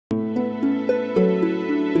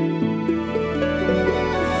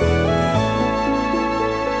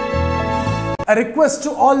A request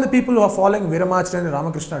to all the people who are following Veeramachineni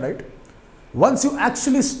Ramakrishna diet. Once you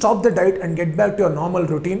actually stop the diet and get back to your normal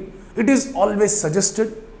routine, it is always suggested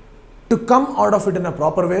to come out of it in a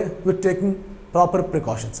proper way with taking proper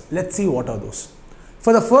precautions. Let's see what are those.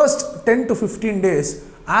 For the first 10 to 15 days,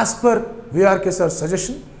 as per VRK sir's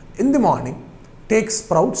suggestion, in the morning, take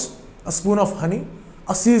sprouts, a spoon of honey,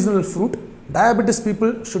 a seasonal fruit. Diabetes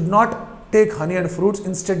people should not take honey and fruits,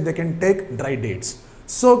 instead they can take dry dates,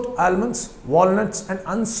 soaked almonds, walnuts and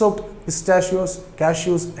unsoaked pistachios,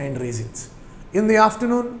 cashews and raisins. In the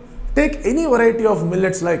afternoon, take any variety of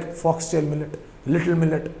millets like foxtail millet, little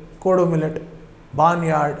millet, kodo millet,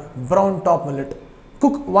 barnyard, brown top millet.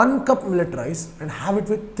 Cook 1 cup millet rice and have it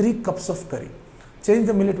with 3 cups of curry. Change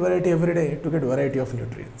the millet variety every day to get variety of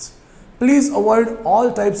nutrients. Please avoid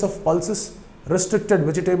all types of pulses, restricted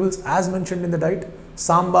vegetables as mentioned in the diet.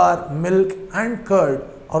 Sambar, milk and curd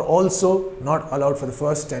are also not allowed for the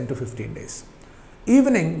first 10 to 15 days.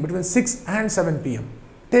 Evening between 6 and 7 p.m.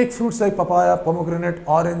 Take fruits like papaya, pomegranate,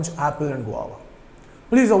 orange, apple and guava.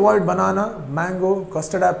 Please avoid banana, mango,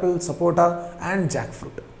 custard apple, sapota and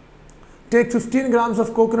jackfruit. Take 15 grams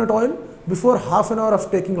of coconut oil before half an hour of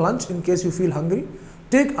taking lunch in case you feel hungry.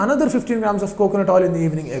 Take another 15 grams of coconut oil in the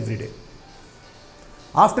evening every day.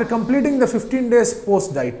 After completing the 15 days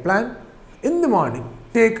post-diet plan, in the morning,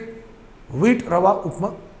 take wheat rava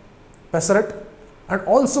upma, pesarat, and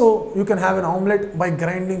also you can have an omelette by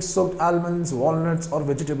grinding soaked almonds, walnuts or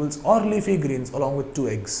vegetables or leafy greens along with 2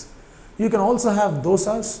 eggs. You can also have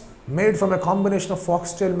dosas made from a combination of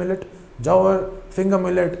foxtail millet, jowar, finger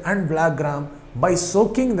millet and black gram by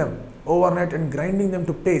soaking them overnight and grinding them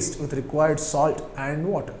to paste with required salt and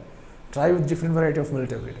water. Try with different variety of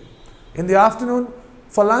millet every day. In the afternoon,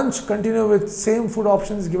 for lunch, continue with same food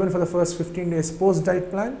options given for the first 15 days post-diet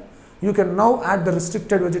plan. You can now add the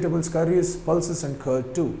restricted vegetables, curries, pulses and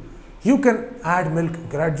curd too. You can add milk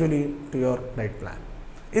gradually to your diet plan.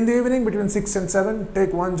 In the evening between 6 and 7,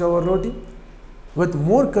 take 1 jawar roti with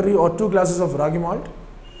more curry or 2 glasses of ragi malt,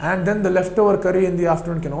 and then the leftover curry in the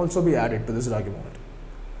afternoon can also be added to this ragi malt.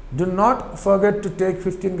 Do not forget to take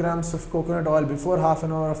 15 grams of coconut oil before half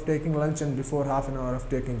an hour of taking lunch and before half an hour of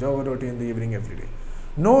taking jawar roti in the evening every day.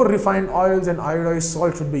 No refined oils and iodized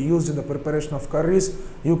salt should be used in the preparation of curries.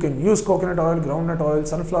 You can use coconut oil, groundnut oil,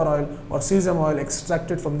 sunflower oil or sesame oil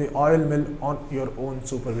extracted from the oil mill on your own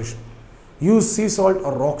supervision. Use sea salt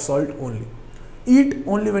or rock salt only. Eat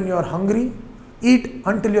only when you are hungry. Eat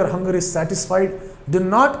until your hunger is satisfied. Do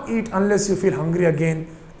not eat unless you feel hungry again.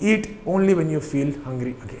 Eat only when you feel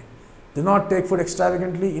hungry again. Do not take food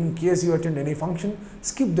extravagantly. In case you attend any function,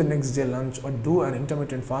 skip the next day lunch or do an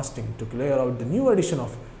intermittent fasting to clear out the new addition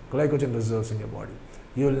of glycogen reserves in your body.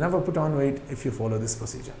 You will never put on weight if you follow this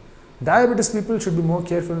procedure. Diabetes people should be more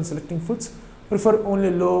careful in selecting foods. Prefer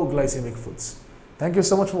only low glycemic foods. Thank you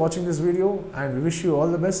so much for watching this video and we wish you all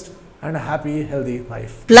the best and a happy, healthy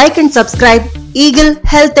life. Like and subscribe Eagle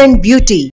Health and Beauty.